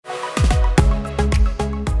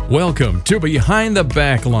Welcome to Behind the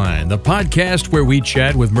Backline, the podcast where we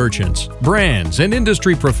chat with merchants, brands, and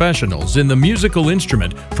industry professionals in the musical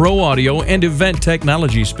instrument, pro audio, and event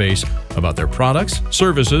technology space about their products,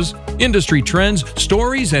 services, industry trends,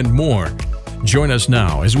 stories, and more. Join us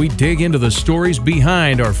now as we dig into the stories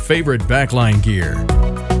behind our favorite backline gear.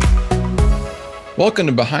 Welcome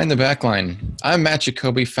to Behind the Backline. I'm Matt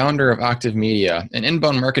Jacoby, founder of Octave Media, an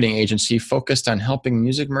inbound marketing agency focused on helping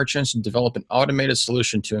music merchants develop an automated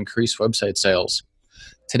solution to increase website sales.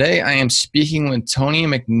 Today, I am speaking with Tony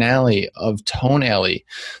McNally of Tone Alley.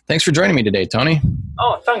 Thanks for joining me today, Tony.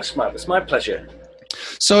 Oh, thanks, Matt. It's my pleasure.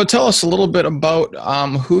 So tell us a little bit about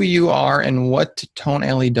who you are and what Tone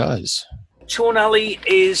Alley does. Tone Alley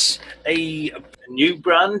is a new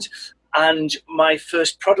brand, and my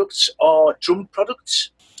first products are drum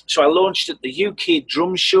products. So I launched at the UK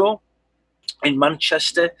Drum Show in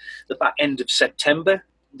Manchester the back end of September.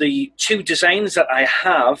 The two designs that I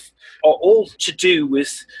have are all to do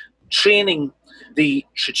with training the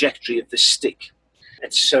trajectory of the stick.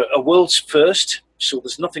 It's a world's first, so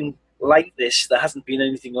there's nothing like this. There hasn't been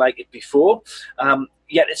anything like it before,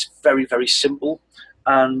 yet it's very, very simple,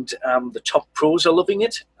 and the top pros are loving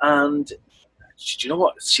it. And do you know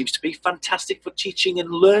what? It seems to be fantastic for teaching and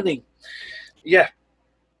learning. Yeah.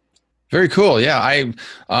 Very cool. Yeah, I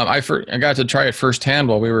got to try it firsthand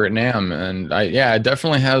while we were at NAMM, and it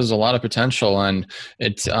definitely has a lot of potential. And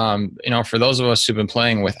it's for those of us who've been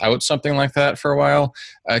playing without something like that for a while,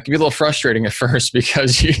 it can be a little frustrating at first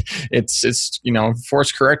because it's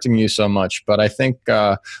force correcting you so much. But I think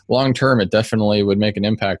long term, it definitely would make an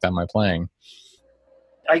impact on my playing.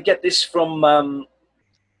 I get this from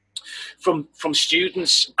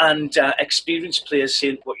students and experienced players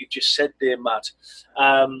saying what you just said there, Matt.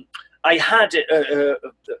 I had a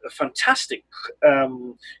fantastic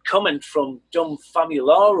comment from Dom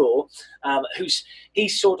Famularo,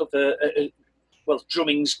 he's sort of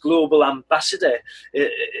drumming's global ambassador,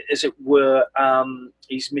 as it were.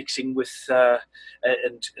 He's mixing with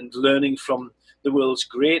and learning from the world's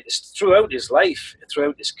greatest throughout his life,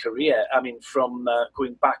 throughout his career. I mean, from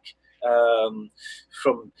going back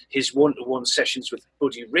from his one-to-one sessions with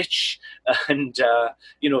Buddy Rich, and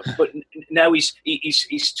but now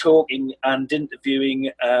he's talking and interviewing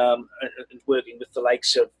and working with the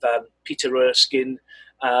likes of Peter Erskine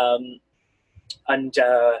and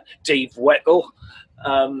Dave Weckl.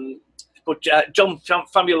 But John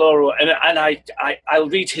Famularo, and I'll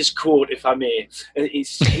read his quote if I may.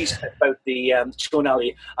 He's about the Tone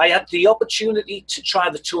Alley. I had the opportunity to try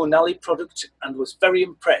the Tone Alley product and was very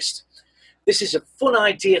impressed. This is a fun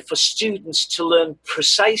idea for students to learn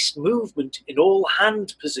precise movement in all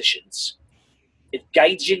hand positions. It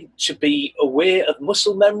guides you to be aware of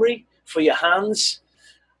muscle memory for your hands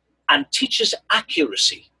and teaches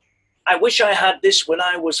accuracy. I wish I had this when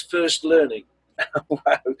I was first learning.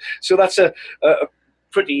 Wow. So that's a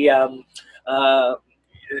pretty, I'm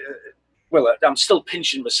still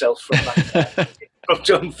pinching myself from that. From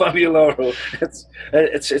John Famularo.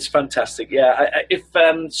 It's fantastic. Yeah, if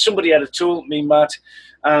somebody had told me, Matt,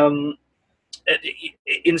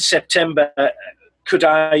 in September, could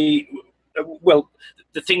I? Well,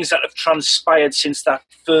 the things that have transpired since that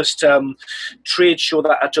first trade show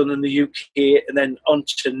that I've done in the UK, and then on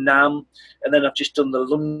to NAMM, and then I've just done the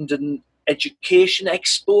London Education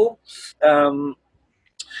Expo.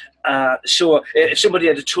 So if somebody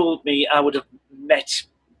had told me, I would have met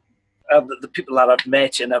the people that I've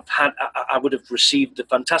met, and I would have received the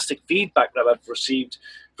fantastic feedback that I've received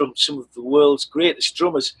from some of the world's greatest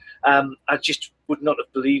drummers. I just would not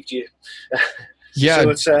have believed you.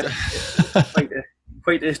 Yeah. So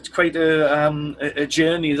it's quite a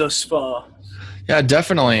journey thus far. Yeah,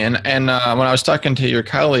 definitely. And when I was talking to your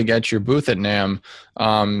colleague at your booth at NAMM,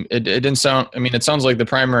 it didn't sound. I mean, it sounds like the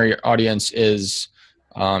primary audience is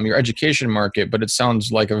your education market, but it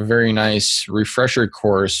sounds like a very nice refresher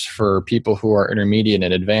course for people who are intermediate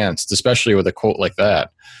and advanced, especially with a quote like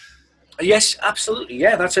that. Yes, absolutely.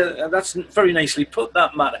 Yeah, that's very nicely put,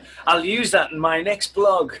 that, Matt. I'll use that in my next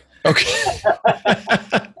blog. Okay.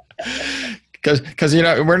 Because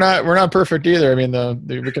we're not perfect either. I mean,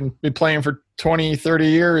 we can be playing for 20, 30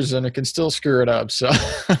 years and it can still screw it up. So.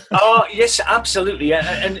 Oh yes, absolutely.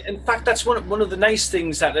 And in fact, that's one of the nice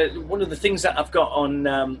things one of the things that I've got on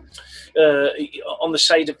the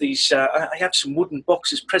side of these. I have some wooden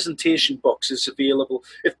boxes, presentation boxes available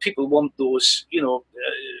if people want those.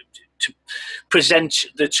 To present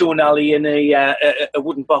the Tone Alley in a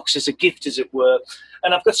wooden box as a gift, as it were.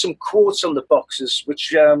 And I've got some quotes on the boxes,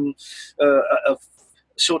 which have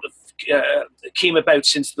sort of came about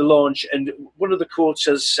since the launch. And one of the quotes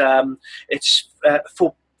is, it's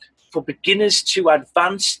for for beginners to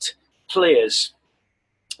advanced players.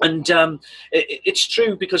 And it's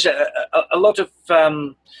true, because a lot of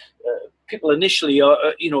people initially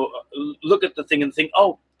look at the thing and think,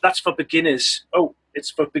 oh, that's for beginners. Oh, it's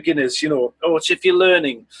for beginners, Oh, it's if you're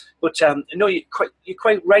learning. But no, you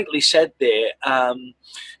quite rightly said there,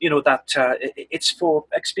 that it's for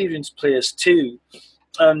experienced players too.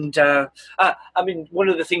 And I mean, one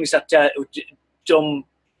of the things that Dom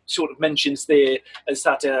sort of mentions there is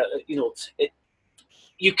that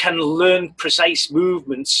you can learn precise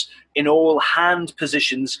movements in all hand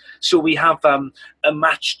positions. So we have a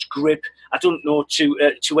matched grip. I don't know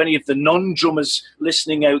to any of the non-drummers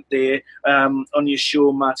listening out there on your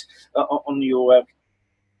show, Matt, on your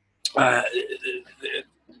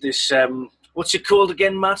this what's it called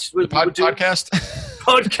again, Matt? Podcast.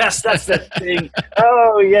 Podcast. That's the thing.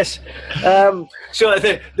 Oh yes. So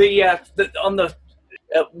the on the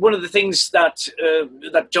one of the things that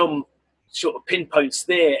Dom sort of pinpoints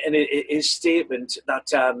there in his statement, that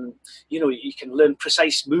you can learn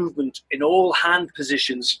precise movement in all hand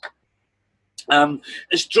positions.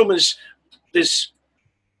 As drummers, there's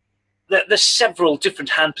several different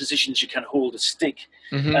hand positions you can hold a stick,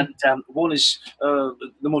 and one is the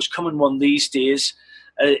most common one these days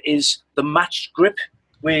is the matched grip,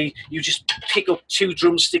 where you just pick up two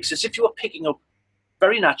drumsticks as if you were picking up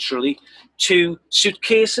very naturally two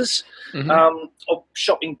suitcases or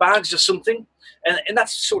shopping bags or something, and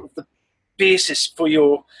that's sort of the basis for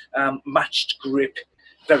your matched grip,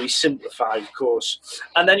 very simplified, of course.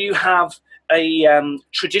 And then you have a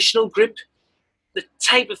traditional grip, the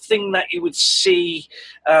type of thing that you would see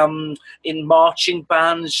in marching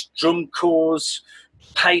bands, drum corps,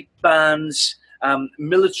 pipe bands,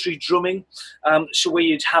 military drumming, so where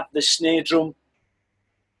you'd have the snare drum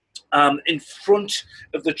in front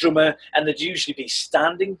of the drummer, and they'd usually be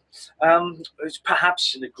standing,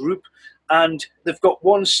 perhaps in a group, and they've got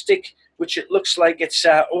one stick which it looks like it's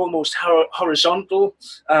almost horizontal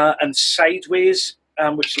and sideways,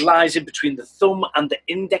 which lies in between the thumb and the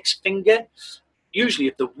index finger, usually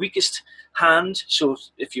of the weakest hand. So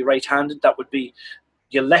if you're right-handed, that would be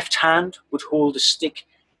your left hand would hold a stick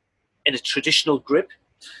in a traditional grip,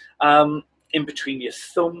 in between your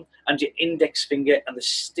thumb and your index finger, and the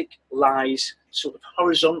stick lies sort of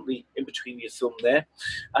horizontally in between your thumb there,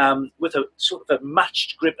 with a sort of a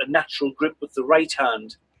matched grip, a natural grip with the right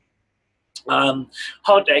hand.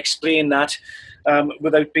 Hard to explain that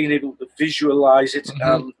without being able to visualize it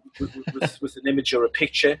with an image or a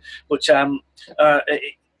picture, but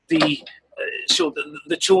the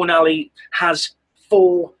tone alley has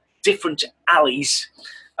 4 different alleys.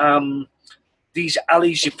 These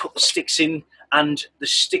alleys you put the sticks in, and the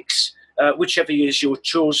sticks, whichever is your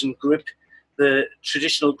chosen grip, the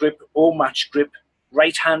traditional grip or match grip,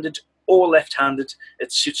 right-handed or left-handed,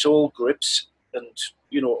 it suits all grips and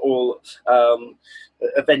all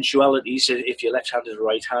eventualities if you're left-handed or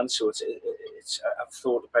right-handed. So it's I've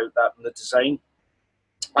thought about that in the design,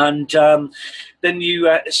 and then you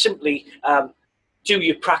simply do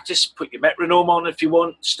your practice, put your metronome on if you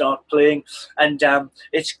want, start playing, and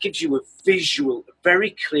it gives you a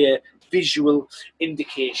very clear visual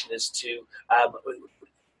indication as to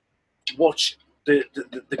what the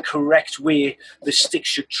correct way the stick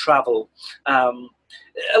should travel.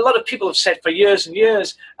 A lot of people have said for years and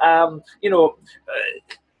years,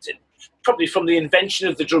 probably from the invention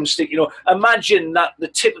of the drumstick, imagine that the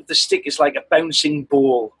tip of the stick is like a bouncing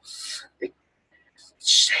ball. It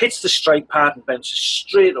hits the strike pad and bounces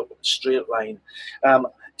straight up a straight line.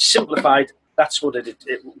 Simplified, that's what it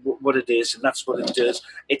is, and that's what it does.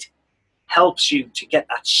 It helps you to get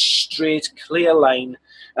that straight, clear line,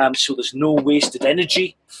 so there's no wasted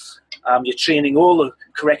energy. You're training all the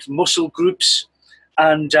correct muscle groups,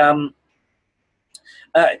 and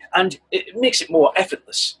it makes it more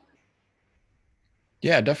effortless.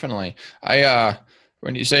 Yeah, definitely.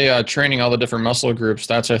 When you say training all the different muscle groups,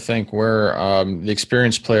 that's, I think, where the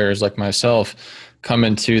experienced players like myself come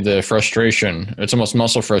into the frustration. It's almost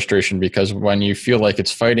muscle frustration, because when you feel like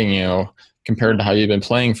it's fighting you compared to how you've been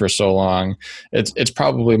playing for so long, it's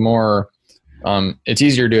probably more, it's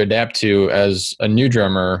easier to adapt to as a new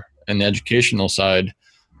drummer in the educational side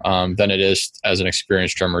than it is as an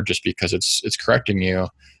experienced drummer, just because it's correcting you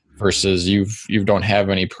versus you don't have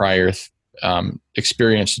any prior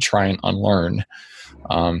experience to try and unlearn.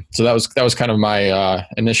 So that was kind of my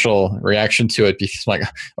initial reaction to it, because I'm like,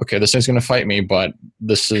 okay, this thing's going to fight me, but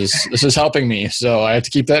this is helping me, so I have to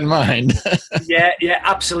keep that in mind. Yeah,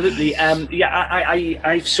 absolutely.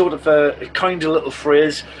 I've sort of coined a little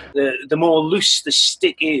phrase: the more loose the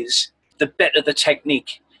stick is, the better the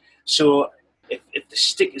technique. So if the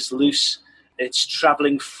stick is loose, it's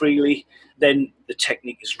travelling freely, then the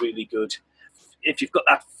technique is really good. If you've got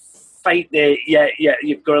that fight there,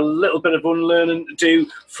 you've got a little bit of unlearning to do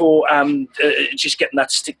for just getting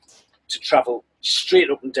that stick to travel straight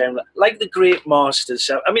up and down, like the great masters.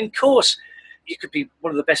 I mean, of course, you could be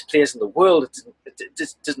one of the best players in the world.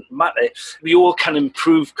 It doesn't matter. We all can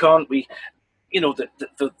improve, can't we? You know,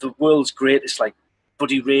 the world's greatest, like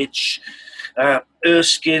Buddy Rich,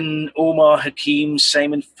 Erskine, Omar Hakim,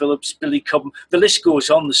 Simon Phillips, Billy Cobham. The list goes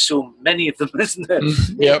on. There's so many of them, isn't there?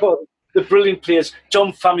 Yep. The brilliant players,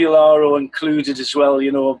 Dom Famularo included as well,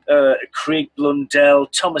 you know, Craig Blundell,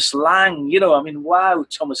 Thomas Lang, you know, I mean, wow,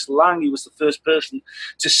 Thomas Lang, he was the first person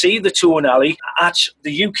to see the Tonally at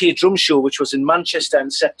the UK Drum Show, which was in Manchester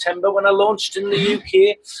in September when I launched in the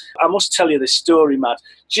UK. I must tell you this story, Matt.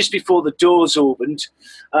 Just before the doors opened,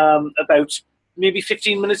 about maybe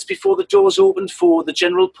 15 minutes before the doors opened for the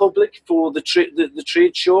general public, for the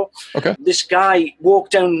trade show. Okay. This guy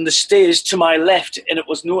walked down the stairs to my left, and it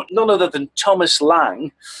was none other than Thomas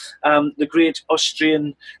Lang, the great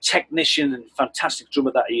Austrian technician and fantastic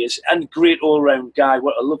drummer that he is, and great all-round guy.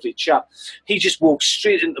 What a lovely chap. He just walked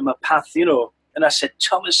straight into my path, you know, and I said,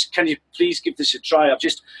 Thomas, can you please give this a try? I've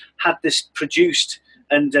just had this produced,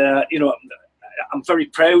 and, you know, I'm very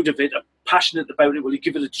proud of it. I'm passionate about it. Will you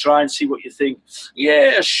give it a try and see what you think?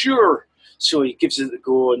 Yeah, sure. So he gives it a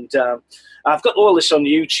go, and I've got all this on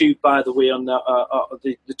YouTube, by the way, on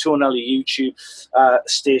the Tonally YouTube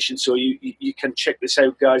station, so you can check this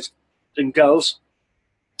out, guys and girls.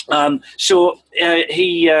 So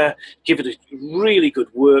he gave it a really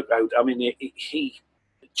good workout. I mean, he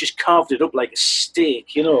just carved it up like a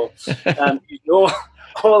steak, you know. You know,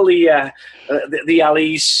 all the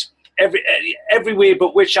alleys, everywhere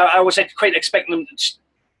but which I was quite expecting him to,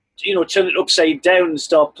 you know, turn it upside down and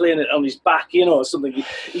start playing it on his back, you know, or something.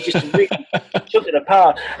 He just really took it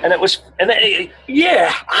apart, and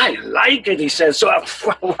yeah, I like it, he says. So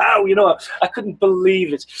wow, you know, I couldn't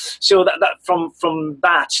believe it. So that from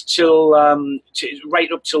that till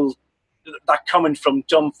right up till that comment from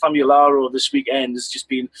Dom Famularo this weekend has just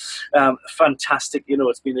been fantastic. You know,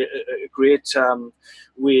 it's been a great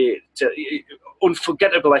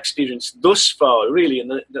unforgettable experience thus far, really. In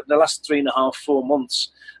the last 3.5-4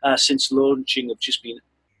 months since launching have just been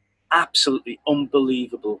absolutely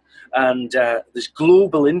unbelievable. And there's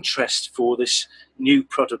global interest for this new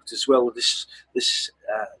product as well, this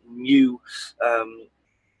new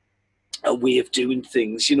a way of doing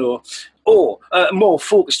things, you know, or a more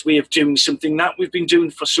focused way of doing something that we've been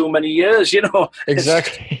doing for so many years, you know.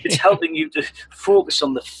 Exactly. It's helping you to focus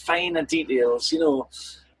on the finer details, you know.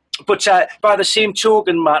 But by the same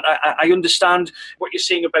token, Matt, I understand what you're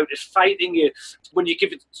saying about it fighting you. When you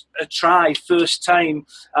give it a try first time,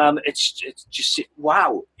 it's just,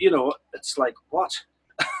 wow, you know, it's like, what?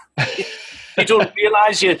 You don't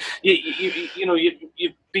realise you know,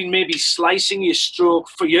 you've been maybe slicing your stroke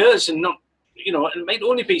for years, and not, you know, it might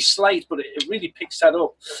only be slight, but it really picks that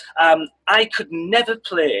up. I could never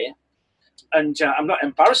play, and I'm not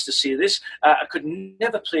embarrassed to say this, I could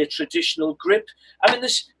never play a traditional grip. I mean,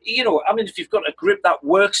 if you've got a grip that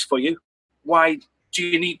works for you, why do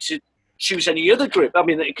you need to choose any other grip? I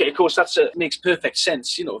mean, of course, that makes perfect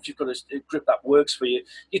sense. You know, if you've got a grip that works for you,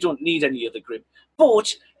 you don't need any other grip.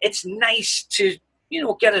 But it's nice to, you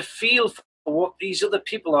know, get a feel for what these other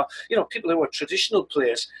people are, you know, people who are traditional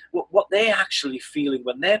players, what they're actually feeling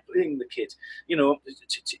when they're playing the kit. You know,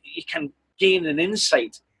 you can gain an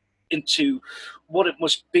insight into what it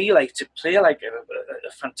must be like to play like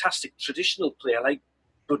a fantastic traditional player like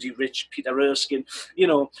Buddy Rich, Peter Erskine. You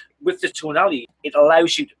know, with the Tonally, it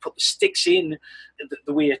allows you to put the sticks in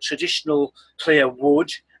the way a traditional player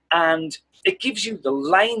would, and it gives you the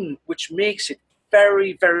line, which makes it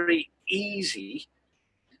very, very easy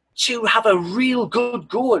to have a real good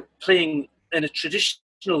go at playing in a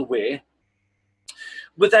traditional way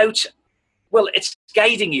without, well, it's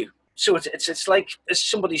guiding you. So it's like, as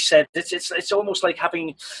somebody said, it's almost like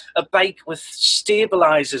having a bike with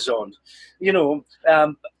stabilizers on, you know,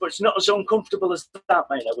 but it's not as uncomfortable as that,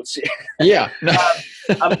 mate, I would say. Yeah. No,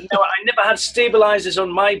 I never had stabilizers on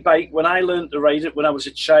my bike when I learned to ride it when I was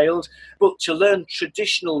a child. But to learn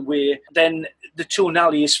traditional way, then the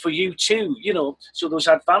Tonally is for you too, you know. So those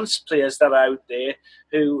advanced players that are out there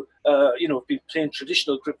who, you know, have been playing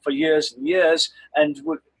traditional grip for years and years and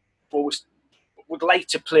would like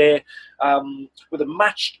to play with a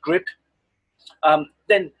matched grip,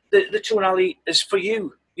 then the Tonally is for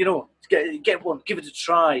you. You know, get one, give it a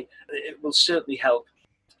try. It will certainly help.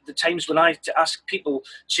 The times when I ask people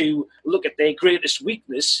to look at their greatest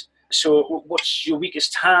weakness, so what's your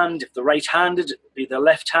weakest hand? If they're right-handed, it'll be their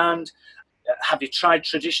left hand. Have you tried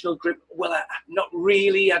traditional grip? Well, not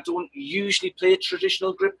really. I don't usually play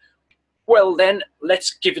traditional grip. Well, then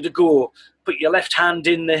let's give it a go. Put your left hand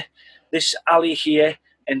in this alley here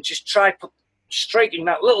and just try striking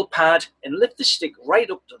that little pad and lift the stick right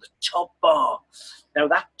up to the top bar. Now,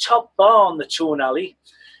 that top bar on the tone alley,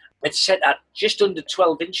 it's set at just under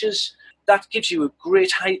 12 inches. That gives you a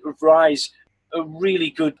great height of rise, a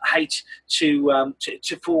really good height to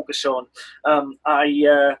focus on.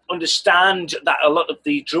 I understand that a lot of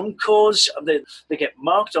the drum corps, they get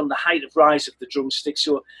marked on the height of rise of the drumstick.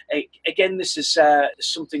 So again, this is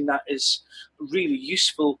something that is really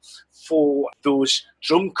useful for those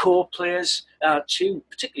drum corps players too,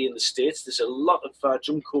 particularly in the States. There's a lot of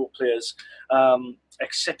drum corps players,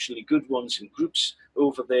 exceptionally good ones in groups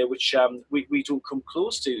over there, which we don't come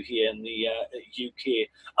close to here in the UK.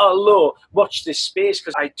 Although, watch this space,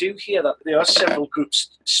 because I do hear that there are several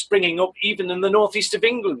groups springing up even in the northeast of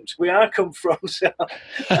England, where I come from. So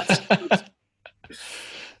that's good.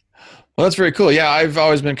 Well, that's very cool. Yeah, I've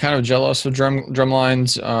always been kind of jealous of drum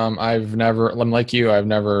lines. I'm like you, I've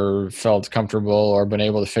never felt comfortable or been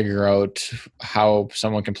able to figure out how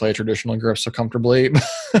someone can play traditional grip so comfortably.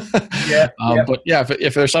 But yeah,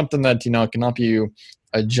 if there's something that, can help you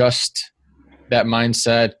adjust that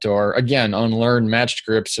mindset, or again, unlearn matched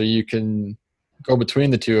grips so you can go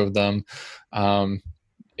between the two of them, I'm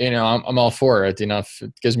all for it. If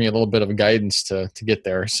it gives me a little bit of guidance to get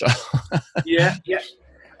there. So yeah.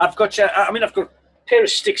 I've got a pair of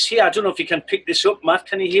sticks here. I don't know if you can pick this up, Matt.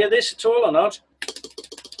 Can you hear this at all or not?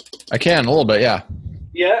 I can, a little bit, yeah.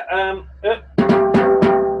 Yeah.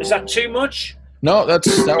 Is that too much? No, that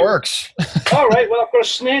works. All right. Well, I've got a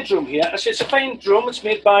snare drum here. It's a fine drum. It's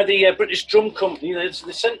made by the British Drum Company. They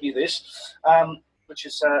sent me this, which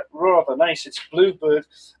is rather nice. It's Bluebird,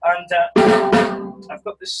 and I've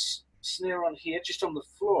got this snare on here, just on the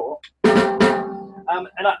floor, and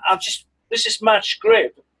this is matched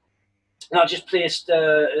grip. And I just placed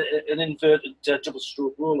an inverted double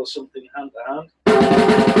stroke roll or something hand to hand.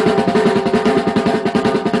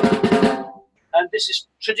 And this is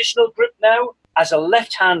traditional grip now, as a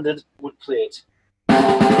left-handed would play it.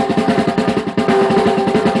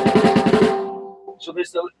 So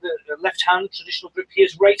there's the left hand traditional grip.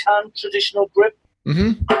 Here's right hand traditional grip.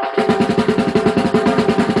 Mm-hmm.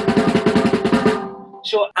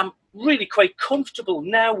 So I'm really quite comfortable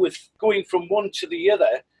now with going from one to the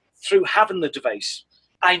other through having the device.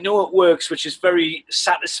 I know it works, which is very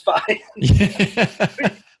satisfying.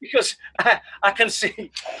 Because I can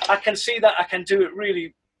see that I can do it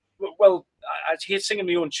really well. I hate singing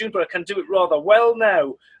my own tune, but I can do it rather well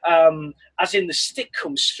now. As in, the stick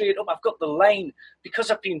comes straight up. I've got the line,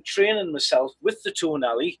 because I've been training myself with the tone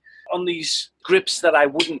alley on these grips that I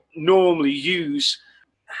wouldn't normally use.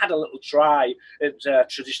 I had a little try at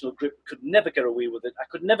traditional grip, could never get away with it. I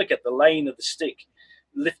could never get the line of the stick,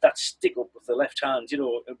 lift that stick up with the left hand,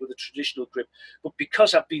 with a traditional grip. But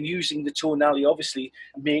because I've been using the tone alley, obviously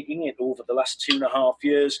making it over the last 2.5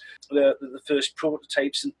 years, the first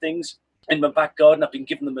prototypes and things in my back garden, I've been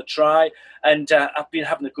giving them a try, and I've been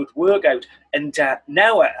having a good workout. And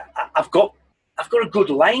now I've got a good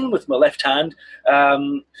line with my left hand.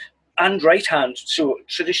 And right hand, so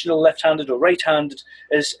traditional left-handed or right-handed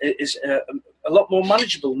is a lot more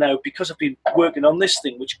manageable now, because I've been working on this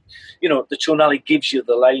thing, which, the tone alley gives you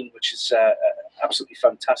the line, which is absolutely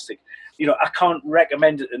fantastic. I can't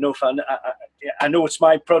recommend it enough. I know it's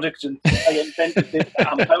my product and I invented it.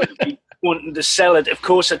 I'm bound to be wanting to sell it. Of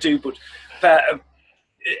course I do, but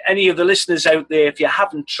any of the listeners out there, if you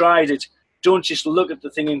haven't tried it, don't just look at the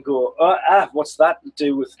thing and go, what's that to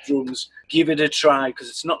do with drums? Give it a try, because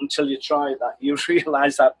it's not until you try that you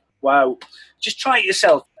realise that, wow. Just try it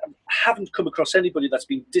yourself. I haven't come across anybody that's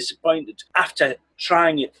been disappointed after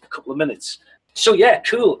trying it for a couple of minutes. So, yeah,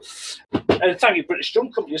 cool. And thank you, British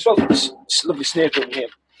Drum Company, as well, for this lovely snare drum here.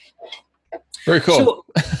 Very cool.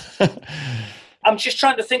 So, I'm just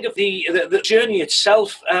trying to think of the journey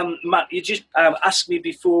itself. Matt, you just asked me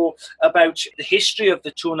before about the history of the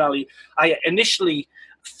tone alley. I initially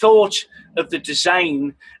thought of the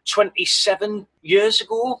design 27 years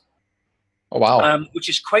ago. Oh, wow. Which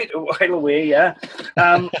is quite a while away, yeah.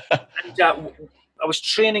 And I was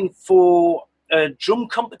training for a drum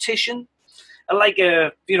competition, like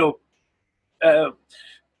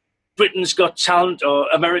Britain's Got Talent or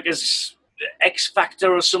America's X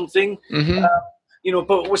Factor or something. Mm-hmm.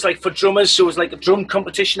 But it was like for drummers, so it was like a drum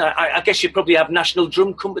competition. I guess you probably have national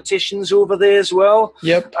drum competitions over there as well.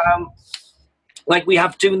 Yep. like we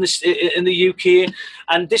have doing this in the UK.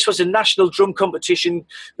 And this was a national drum competition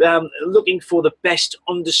looking for the best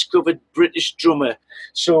undiscovered British drummer.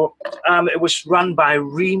 So it was run by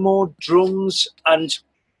Remo Drums. And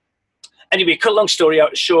anyway, cut a long story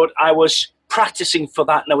out short, I was practicing for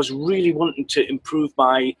that and I was really wanting to improve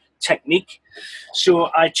my technique. So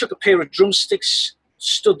I took a pair of drumsticks,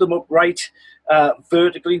 stood them upright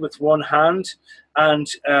vertically with one hand, and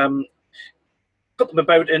put them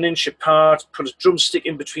about an inch apart, put a drumstick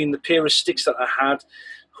in between the pair of sticks that I had,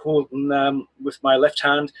 holding them with my left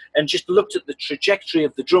hand, and just looked at the trajectory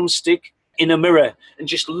of the drumstick in a mirror and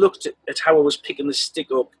just looked at how I was picking the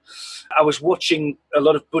stick up. I was watching a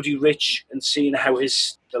lot of Buddy Rich and seeing how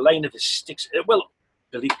the line of his sticks, well,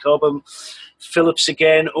 Billy Cobham, Phillips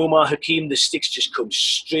again, Omar Hakim, the sticks just come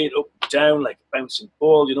straight up, down like a bouncing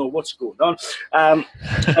ball, what's going on.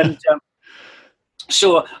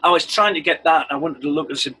 So I was trying to get that. I wanted to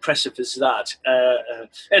look as impressive as that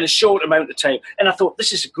in a short amount of time. And I thought,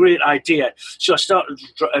 this is a great idea. So I started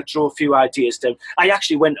to draw a few ideas down. I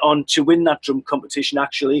actually went on to win that drum competition,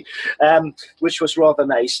 which was rather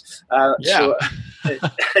nice. Yeah.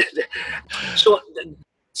 So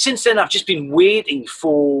since then, I've just been waiting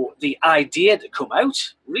for the idea to come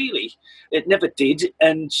out, really. It never did.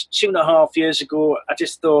 And 2.5 years ago, I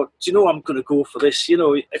just thought, I'm going to go for this.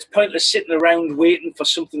 It's pointless sitting around waiting for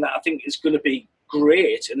something that I think is going to be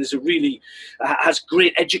great and has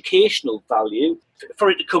great educational value. For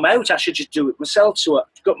it to come out, I should just do it myself. So I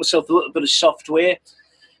got myself a little bit of software,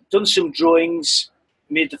 done some drawings,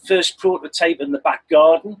 made the first prototype in the back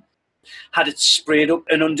garden, had it sprayed up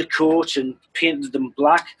an undercoat and painted them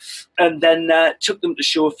black, and then took them to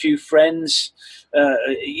show a few friends,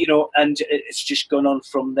 and it's just gone on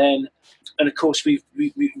from then. And of course, we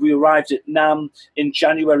arrived at NAMM in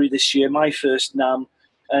January this year, my first NAMM,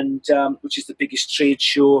 and which is the biggest trade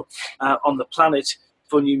show on the planet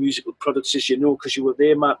for new musical products, as you know, because you were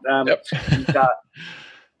there, Matt. Yep.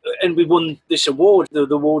 And we won this award. The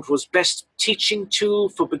award was Best Teaching Tool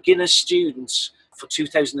for Beginner Students for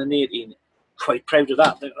 2018. Quite proud of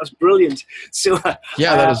that. That's brilliant. So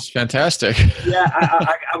yeah, that is fantastic. Yeah,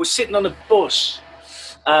 I was sitting on a bus,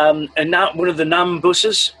 and now one of the NAMM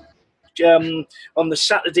buses, on the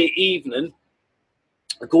Saturday evening,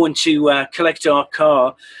 going to collect our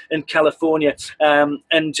car in California.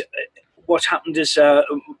 And what happened is I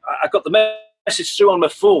got the message through on my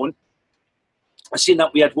phone. I seen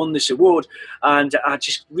that we had won this award, and I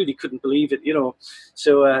just really couldn't believe it,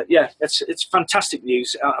 So it's fantastic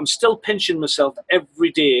news. I'm still pinching myself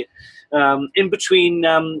every day, in between,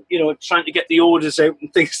 trying to get the orders out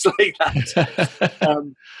and things like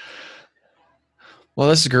that. Well,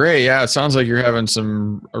 this is great. Yeah, it sounds like you're having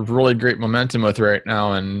a really great momentum with it right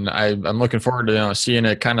now, and I'm looking forward to seeing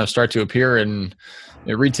it kind of start to appear in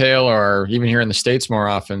retail or even here in the States more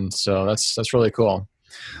often. So that's really cool.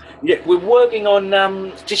 Yeah, we're working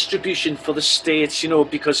on distribution for the States,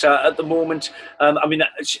 because at the moment,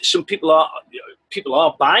 some people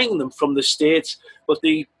are buying them from the States, but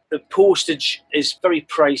the postage is very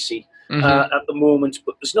pricey at the moment.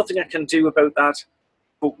 But there's nothing I can do about that.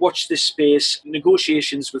 But watch this space.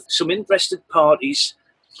 Negotiations with some interested parties,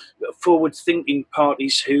 forward-thinking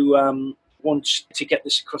parties who want to get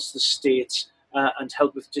this across the States and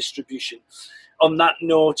help with distribution. On that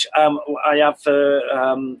note, I have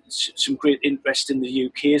some great interest in the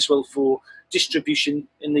UK as well for distribution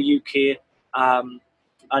in the UK.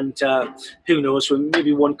 And who knows, when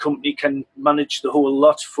maybe one company can manage the whole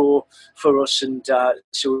lot for us and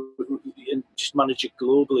just manage it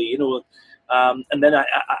globally, and then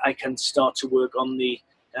I can start to work on the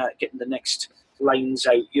getting the next lines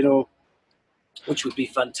out, which would be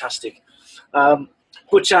fantastic.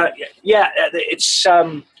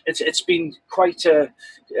 It's been quite a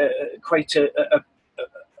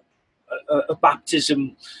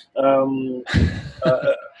baptism of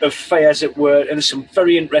fire, as it were, and some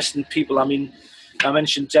very interesting people. I mean, I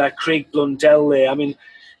mentioned Craig Blundell there. I mean,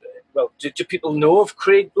 well, do people know of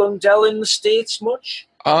Craig Blundell in the States much?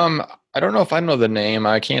 I don't know if I know the name.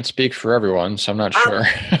 I can't speak for everyone, so I'm not sure.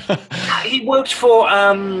 He worked for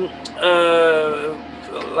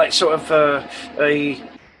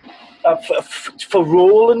for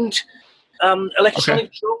Roland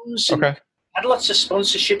electronic drums. And had lots of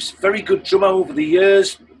sponsorships. Very good drummer over the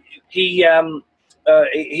years. He's gone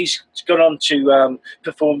on to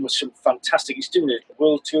perform with some fantastic. He's doing a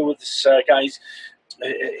world tour with this guys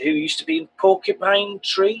who used to be in Porcupine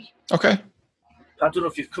Tree. Okay. I don't know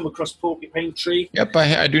if you've come across Porcupine Tree. Yep,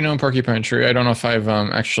 I do know Porcupine Tree. I don't know if I've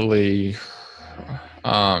actually.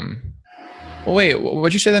 Well, wait,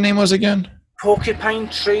 what'd you say the name was again? Porcupine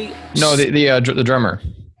Tree. No, the drummer.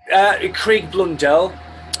 Craig Blundell.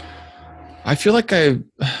 I feel like I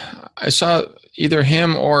saw either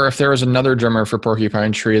him or if there was another drummer for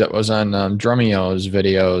Porcupine Tree that was on Drummeo's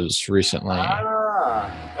videos recently.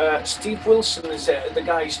 Steve Wilson is the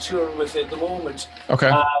guy he's touring with at the moment.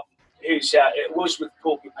 Okay. Who's was with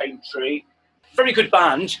Porcupine Tree. Very good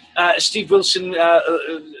band. Steve Wilson,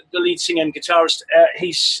 the lead singer and guitarist,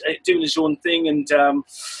 he's doing his own thing, and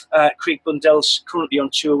Craig Blundell's currently on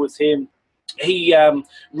tour with him. He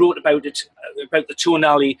wrote about it, about the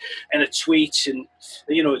Tonally, in a tweet, and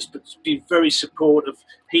it's been very supportive.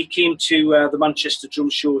 He came to the Manchester Drum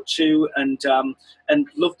Show too, and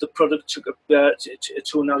loved the product. Took a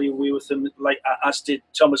Tonally away with him, like as did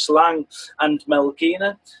Thomas Lang and Mel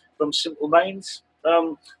Gaynor from Simple Minds.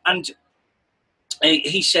 And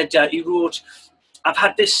he said, he wrote, "I've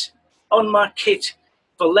had this on my kit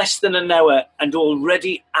for less than an hour, and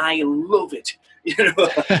already I love it."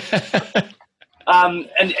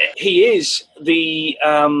 And he is the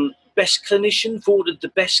best clinician, voted the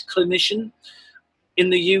best clinician in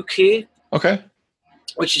the UK. Okay.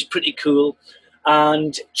 Which is pretty cool.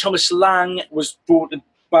 And Thomas Lang was voted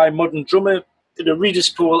by Modern Drummer in a readers'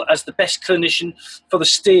 poll as the best clinician for the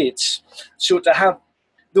States. So to have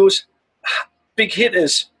those big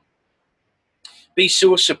hitters be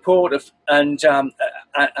so supportive and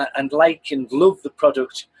like and love the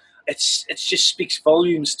product, it just speaks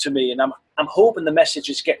volumes to me. And I'm hoping the message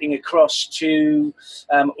is getting across to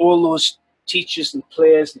all those teachers and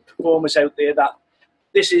players and performers out there that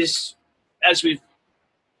this is, as we've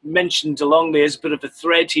mentioned along there, is a bit of a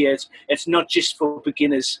thread here. It's not just for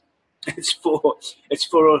beginners. It's for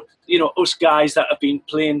us guys that have been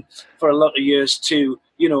playing for a lot of years too.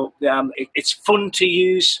 It's fun to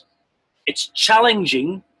use. It's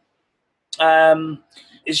challenging.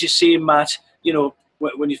 As you say, Matt,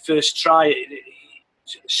 when you first try it,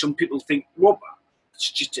 some people think, "Whoa,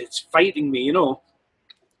 it's fighting me,"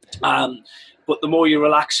 But the more you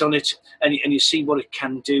relax on it and you see what it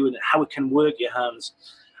can do and how it can work your hands.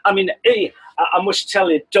 I mean, I must tell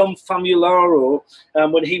you, Dom Famularo,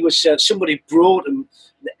 when he was, somebody brought him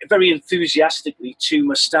very enthusiastically to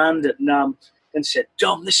my stand at NAMM and said,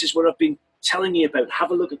 "Dom, this is what I've been telling you about.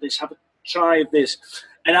 Have a look at this. Have a try of this."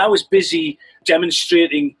 And I was busy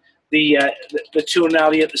demonstrating the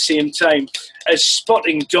Tonally at the same time as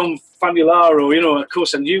spotting Dom Famularo. Of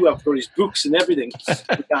course, I knew I've got his books and everything.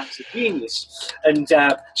 The guy's a genius. And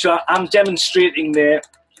so I'm demonstrating there,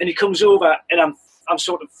 and he comes over, and I'm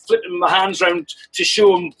sort of flipping my hands around to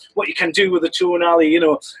show him what you can do with a Tonally.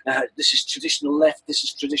 This is traditional left, this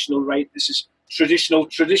is traditional right, this is traditional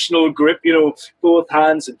grip. Both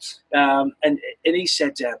hands, and he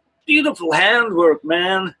said, "Beautiful handwork,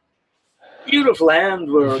 man. Beautiful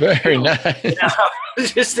handwork." Very nice. I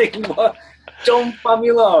was just thinking, what? Dom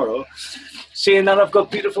Famularo saying that I've got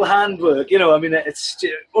beautiful handwork. It's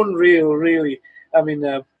unreal, really. I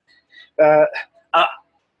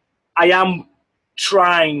am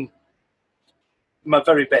trying my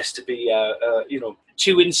very best to be,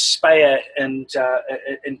 to inspire and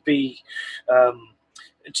be,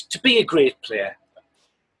 to be a great player.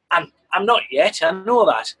 And I'm not yet, I know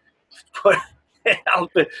that. But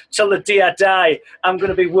till the day I die, I'm going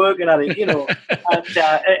to be working at it,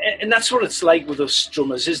 and that's what it's like with us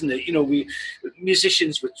drummers, isn't it? We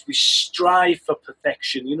musicians, we strive for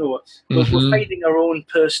perfection, but we're fighting our own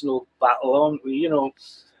personal battle, aren't we?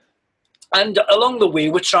 And along the way,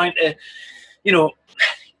 we're trying to,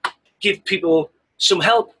 give people some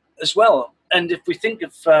help as well. And if we think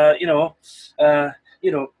of, a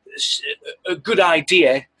good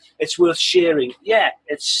idea, it's worth sharing. Yeah,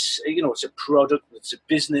 it's a product, it's a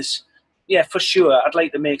business. Yeah, for sure. I'd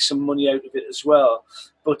like to make some money out of it as well.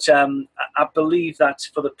 But I believe that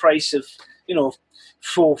for the price of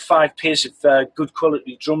 4 or 5 pairs of good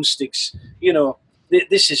quality drumsticks,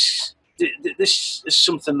 this is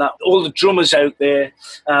something that all the drummers out there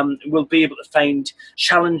will be able to find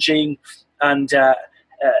challenging and at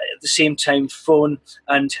the same time fun,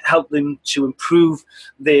 and help them to improve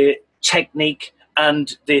their technique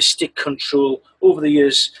and their stick control over the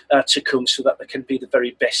years to come, so that they can be the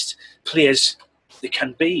very best players they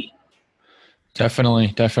can be.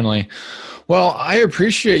 Definitely. Well, I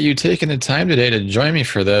appreciate you taking the time today to join me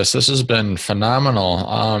for this. This has been phenomenal.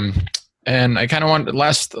 And I kind of wanted,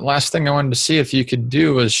 last thing I wanted to see if you could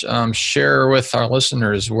do was share with our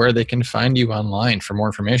listeners where they can find you online for more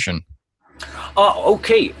information. Oh,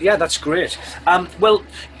 okay. Yeah, that's great. Well,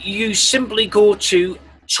 you simply go to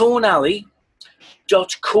tonally.co.uk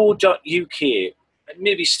and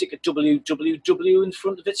maybe stick a www in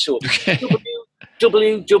front of it. So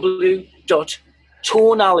www.tonally,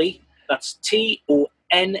 that's TONE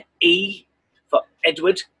for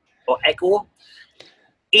Edward, or Echo,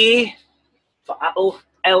 A for Apple,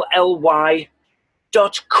 LLY.co.uk.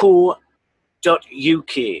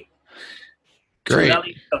 Great.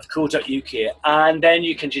 Tonally.co.uk. And then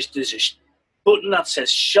you can just, there's a button that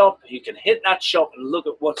says shop. You can hit that shop and look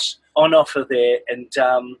at what's on offer there. And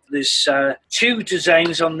there's 2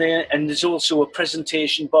 designs on there. And there's also a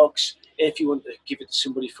presentation box if you want to give it to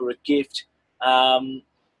somebody for a gift.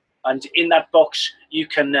 And in that box, you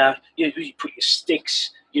can you put your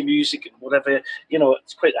sticks, your music, and whatever. You know,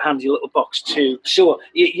 it's quite a handy little box too. So,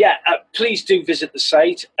 yeah, please do visit the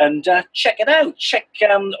site and check it out. Check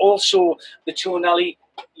also the Tone Alley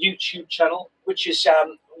YouTube channel, which is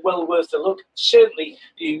well worth a look. Certainly,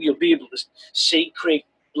 you'll be able to see Craig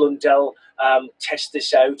Blundell test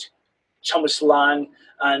this out, Thomas Lang,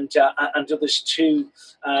 and others too.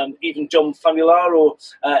 Even Dom Famularo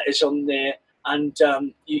is on there. And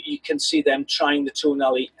you can see them trying the Tone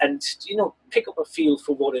Alley and, you know, pick up a feel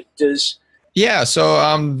for what it does. Yeah, so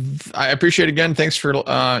I appreciate it again. Thanks for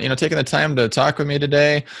taking the time to talk with me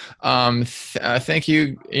today. Thank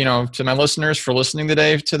you, to my listeners for listening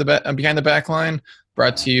today to the Behind the Backline,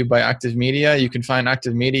 brought to you by Octave Media. You can find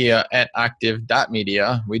Octave Media at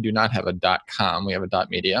octave.media. We do not have a .com. We have a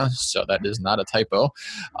 .media, so that is not a typo.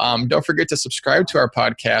 Don't forget to subscribe to our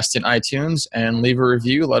podcast in iTunes and leave a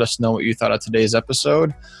review. Let us know what you thought of today's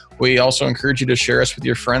episode. We also encourage you to share us with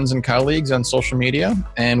your friends and colleagues on social media,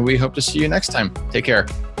 and we hope to see you next time. Take care.